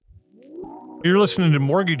You're listening to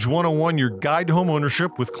Mortgage 101, your guide to home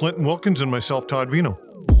ownership with Clinton Wilkins and myself, Todd Vino.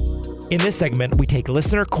 In this segment, we take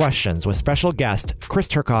listener questions with special guest Chris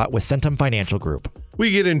Turcotte with CENTUM Financial Group.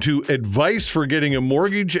 We get into advice for getting a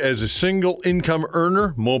mortgage as a single income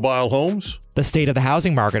earner, mobile homes, The state of the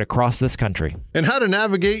housing market across this country, and how to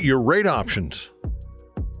navigate your rate options.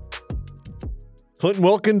 Clinton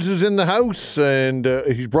Wilkins is in the house, and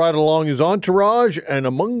he's brought along his entourage, and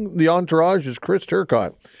among the entourage is Chris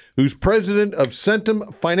Turcotte, who's president of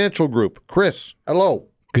CENTUM Financial Group. Chris, hello.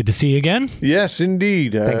 Good to see you again. Yes,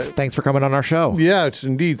 indeed. Thanks for coming on our show. Yeah, it's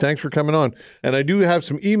indeed. Thanks for coming on. And I do have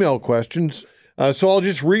some email questions, so I'll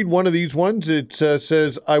just read one of these ones. It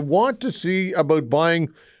says, I want to see about buying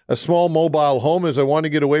a small mobile home as I want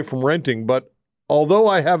to get away from renting, but although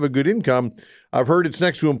I have a good income, I've heard it's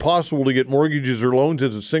next to impossible to get mortgages or loans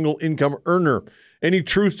as a single income earner. Any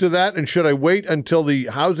truth to that? And should I wait until the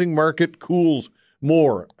housing market cools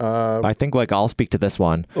more? I think I'll speak to this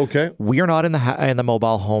one. Okay. We are not in the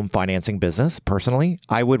mobile home financing business. Personally,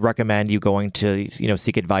 I would recommend you going to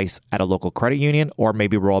seek advice at a local credit union or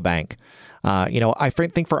maybe rural bank. I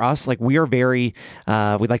think for us, we are very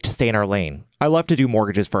we like to stay in our lane. I love to do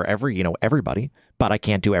mortgages for everybody, but I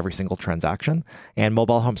can't do every single transaction. And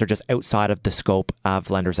mobile homes are just outside of the scope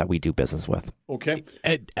of lenders that we do business with. Okay.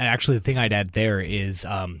 Actually, the thing I'd add there is,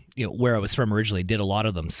 where I was from originally, did a lot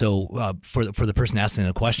of them. So for the person asking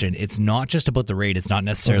the question, it's not just about the rate. It's not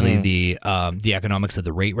necessarily the economics of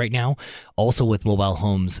the rate right now. Also with mobile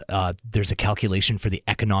homes, there's a calculation for the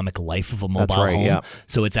economic life of a mobile home. Yeah.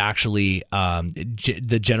 So it's actually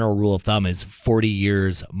the general rule of thumb is 40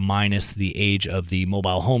 years minus the age of the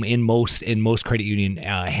mobile home in most credit union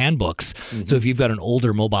handbooks. Mm-hmm. So if you've got an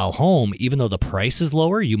older mobile home, even though the price is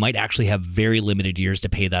lower, you might actually have very limited years to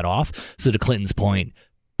pay that off. So to Clinton's point,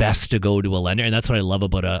 best to go to a lender, and that's what I love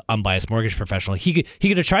about an unbiased mortgage professional. He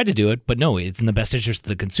could have tried to do it, but no, it's in the best interest of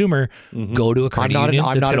the consumer. Mm-hmm. Go to a credit union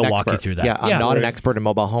that's going to walk you through that. Yeah, I'm not an expert in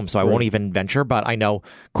mobile homes, so I won't even venture, but I know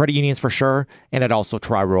credit unions for sure, and I'd also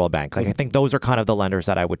try rural bank. I think those are kind of the lenders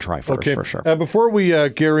that I would try first, for sure. Before we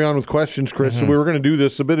carry on with questions, Chris, so we were going to do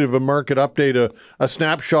this, a bit of a market update, a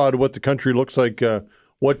snapshot of what the country looks like.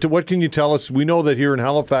 What can you tell us? We know that here in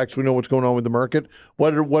Halifax, we know what's going on with the market.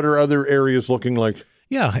 What are other areas looking like?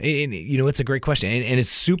 Yeah, and, it's a great question, and it's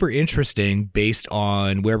super interesting based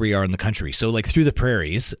on where we are in the country. So, through the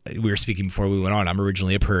prairies, we were speaking before we went on. I'm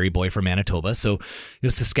originally a prairie boy from Manitoba, so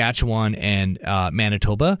Saskatchewan and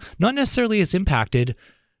Manitoba not necessarily as impacted.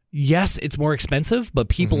 Yes, it's more expensive, but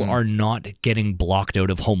people are not getting blocked out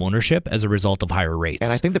of home ownership as a result of higher rates.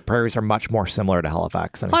 And I think the prairies are much more similar to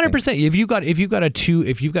Halifax. 100%. If you've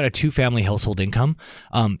got a two-family household income,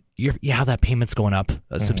 that payment's going up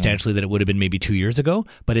substantially that it would have been maybe 2 years ago,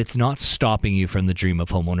 but it's not stopping you from the dream of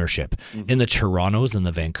home ownership. In the Torontos and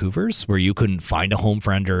the Vancouvers, where you couldn't find a home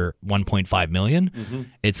for under $1.5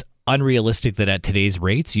 million, it's unrealistic that at today's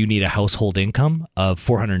rates you need a household income of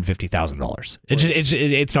 $450,000.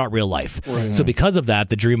 It's not real life. Right. So because of that,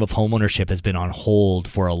 the dream of homeownership has been on hold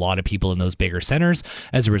for a lot of people in those bigger centers.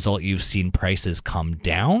 As a result, you've seen prices come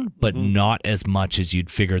down, but not as much as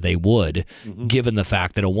you'd figure they would, given the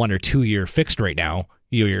fact that a 1 or 2 year fixed right now,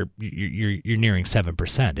 you're nearing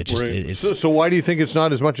 7%. So why do you think it's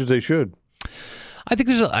not as much as they should? I think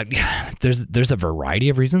there's a variety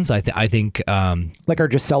of reasons. I think are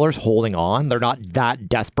just sellers holding on? They're not that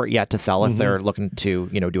desperate yet to sell if they're looking to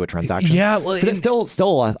do a transaction. Yeah, well, it's still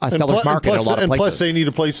a seller's market in a lot of places. And plus, they need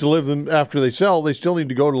a place to live. And after they sell, they still need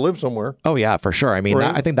to go to live somewhere. Oh yeah, for sure. I mean,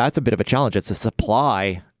 I think that's a bit of a challenge. It's a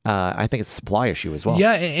supply. I think it's a supply issue as well.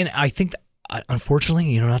 Yeah, and I think.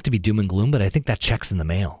 Unfortunately, not to be doom and gloom, but I think that check's in the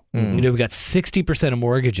mail. We've got 60% of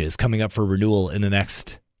mortgages coming up for renewal in the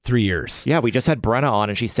next 3 years. Yeah, we just had Brenna on,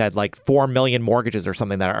 and she said 4 million mortgages or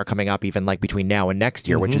something that are coming up even between now and next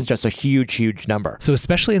year, which is just a huge, huge number. So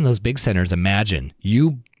especially in those big centers, imagine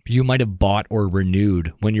you might have bought or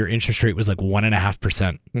renewed when your interest rate was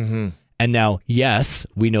 1.5%. And now, yes,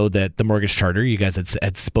 we know that the mortgage charter you guys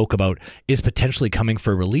had spoke about is potentially coming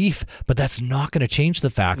for relief, but that's not going to change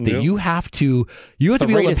the fact that you have to be able to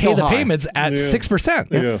pay the payments at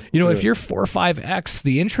 6%. If you're 4 or 5x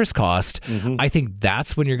the interest cost, I think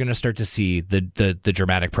that's when you're going to start to see the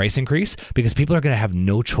dramatic price increase, because people are going to have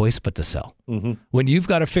no choice but to sell. When you've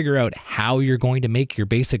got to figure out how you're going to make your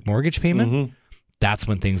basic mortgage payment, that's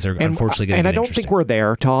when things are unfortunately going to get interesting. And I don't think we're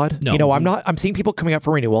there, Todd. No. I'm seeing people coming up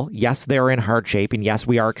for renewal. Yes, they're in hard shape, and yes,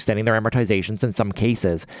 we are extending their amortizations in some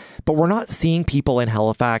cases, but we're not seeing people in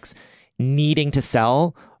Halifax needing to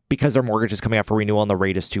sell because their mortgage is coming up for renewal and the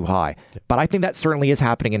rate is too high. But I think that certainly is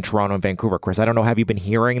happening in Toronto and Vancouver, Chris. I don't know, have you been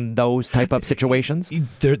hearing those type of situations?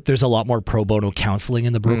 There's a lot more pro bono counseling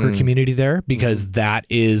in the broker community there, because that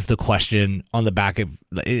is the question on the back of,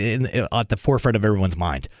 at the forefront of everyone's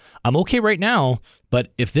mind. I'm okay right now,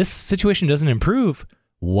 but if this situation doesn't improve,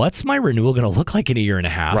 what's my renewal going to look like in a year and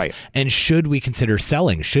a half? Right. And should we consider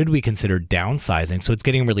selling? Should we consider downsizing? So it's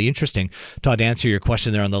getting really interesting. Todd, to answer your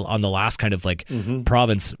question there on the last kind of like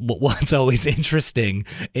province, what's always interesting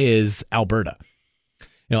is Alberta.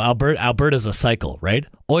 You know, Alberta's a cycle, right?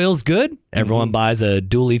 Oil's good. Everyone buys a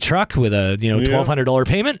dually truck with a $1,200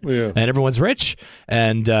 payment, and everyone's rich.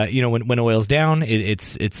 And when oil's down,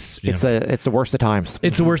 it's the worst of times.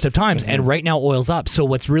 It's the worst of times. And right now, oil's up. So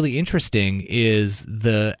what's really interesting is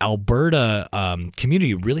the Alberta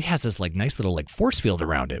community really has this like nice little like force field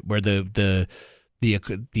around it, where the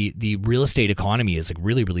real estate economy is like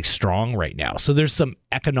really, really strong right now. So there's some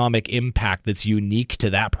economic impact that's unique to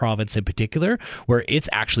that province in particular, where it's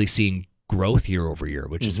actually seeing growth year over year,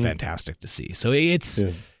 which is fantastic to see. So it's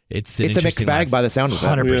a mixed bag by the sound of it.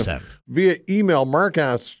 100%. Yeah. Via email, Mark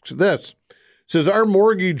asks this. Says, our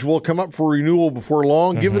mortgage will come up for renewal before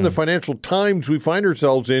long. Given the financial times we find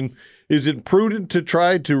ourselves in, is it prudent to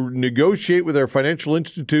try to negotiate with our financial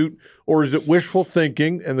institute, or is it wishful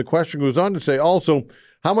thinking? And the question goes on to say also,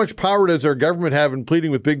 how much power does our government have in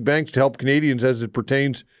pleading with big banks to help Canadians as it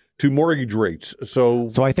pertains to mortgage rates? So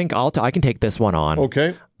I think I can take this one on.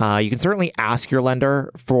 Okay. You can certainly ask your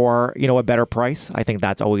lender for, a better price. I think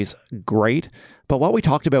that's always great. But what we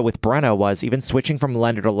talked about with Brenna was even switching from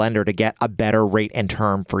lender to lender to get a better rate and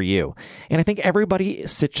term for you. And I think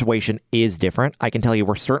everybody's situation is different. I can tell you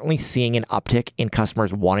we're certainly seeing an uptick in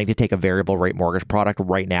customers wanting to take a variable rate mortgage product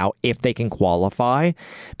right now if they can qualify,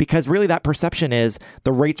 because really that perception is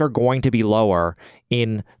the rates are going to be lower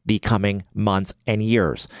in the coming months and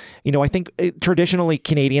years. I think traditionally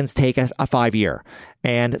Canadians take a 5-year,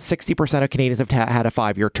 and 60% of Canadians have had a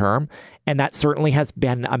 5-year term. And that certainly has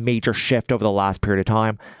been a major shift over the last period of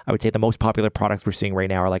time. I would say the most popular products we're seeing right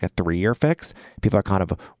now are like a 3-year fix. People are kind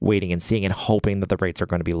of waiting and seeing and hoping that the rates are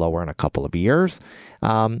going to be lower in a couple of years.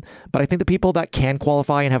 But I think the people that can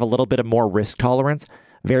qualify and have a little bit of more risk tolerance,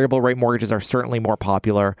 variable rate mortgages are certainly more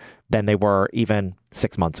popular than they were even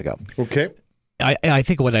 6 months ago. Okay. I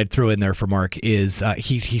think what I'd throw in there for Mark is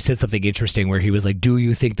he said something interesting where he was like, "Do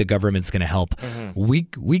you think the government's going to help?" We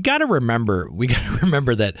got to remember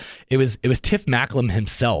that it was Tiff Macklem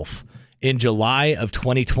himself in July of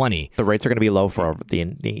 2020. The rates are going to be low for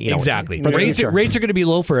exactly. Rates are going to be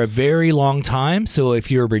low for a very long time. So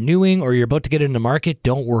if you're renewing or you're about to get into the market,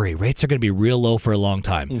 don't worry. Rates are going to be real low for a long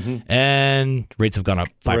time, and rates have gone up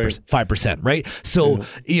 5%. Right. So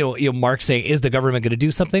Mark's saying, is the government going to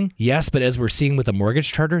do something? Yes, but as we're seeing with the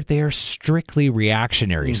mortgage charter, they are strictly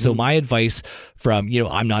reactionary. So my advice from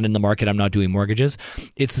I'm not in the market, I'm not doing mortgages.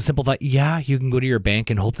 It's a simple thought. Yeah, you can go to your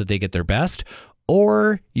bank and hope that they get their best.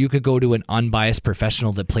 Or you could go to an unbiased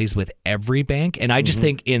professional that plays with every bank. And I just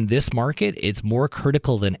think in this market, it's more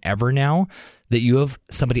critical than ever now that you have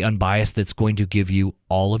somebody unbiased that's going to give you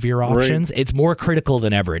all of your options. Right. It's more critical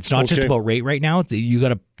than ever. It's not just about rate right now. You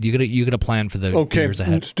gotta plan for the years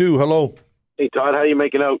ahead. Stu, hello. Hey Todd, how you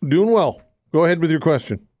making out? Doing well. Go ahead with your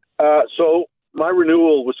question. So my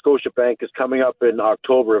renewal with Scotiabank is coming up in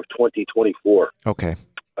October of 2024. Okay.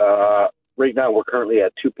 Right now we're currently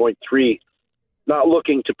at 2.3. Not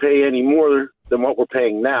looking to pay any more than what we're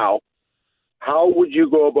paying now. How would you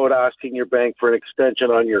go about asking your bank for an extension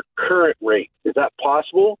on your current rate? Is that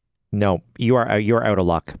possible? No, you're out of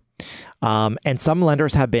luck. And some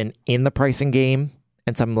lenders have been in the pricing game,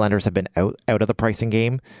 and some lenders have been out of the pricing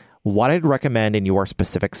game. What I'd recommend in your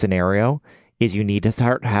specific scenario is you need to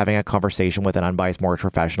start having a conversation with an unbiased mortgage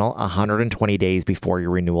professional 120 days before your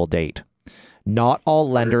renewal date. Not all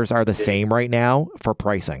lenders are the same right now for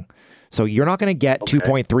pricing. So you're not going to get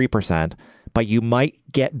 2.3%, but you might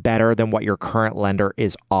get better than what your current lender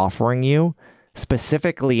is offering you,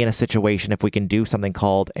 specifically in a situation if we can do something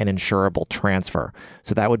called an insurable transfer.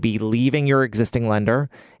 So that would be leaving your existing lender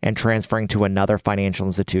and transferring to another financial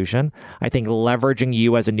institution. I think leveraging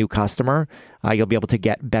you as a new customer, you'll be able to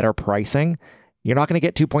get better pricing. You're not going to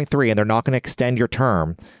get 2.3 and they're not going to extend your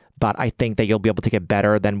term, but I think that you'll be able to get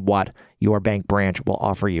better than what your bank branch will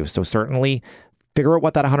offer you. So certainly figure out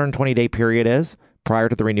what that 120-day period is prior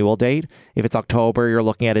to the renewal date. If it's October, you're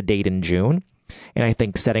looking at a date in June. And I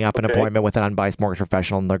think setting up an appointment with an unbiased mortgage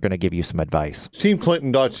professional, and they're going to give you some advice.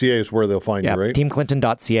 Teamclinton.ca is where they'll find you, right?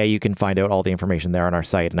 Teamclinton.ca. You can find out all the information there on our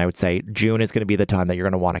site. And I would say June is going to be the time that you're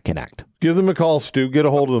going to want to connect. Give them a call, Stu. Get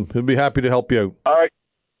a hold of them. They'll be happy to help you out. All right.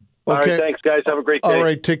 Okay. All right. Thanks, guys. Have a great day. All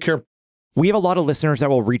right. Take care. We have a lot of listeners that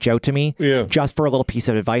will reach out to me Yeah. just for a little piece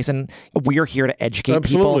of advice, and we are here to educate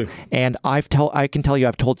Absolutely. people. And I can tell you,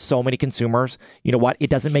 I've told so many consumers, you know what, it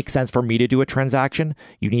doesn't make sense for me to do a transaction.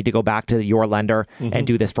 You need to go back to your lender and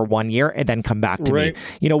do this for 1 year and then come back to Right. me.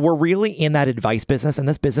 You know, we're really in that advice business, and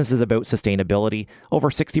this business is about sustainability.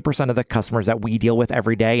 Over 60% of the customers that we deal with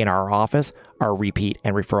every day in our office are repeat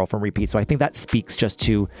and referral from repeat. So I think that speaks just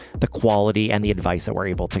to the quality and the advice that we're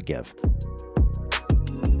able to give.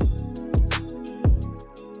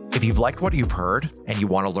 If you've liked what you've heard and you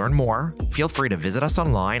want to learn more, feel free to visit us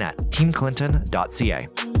online at teamclinton.ca.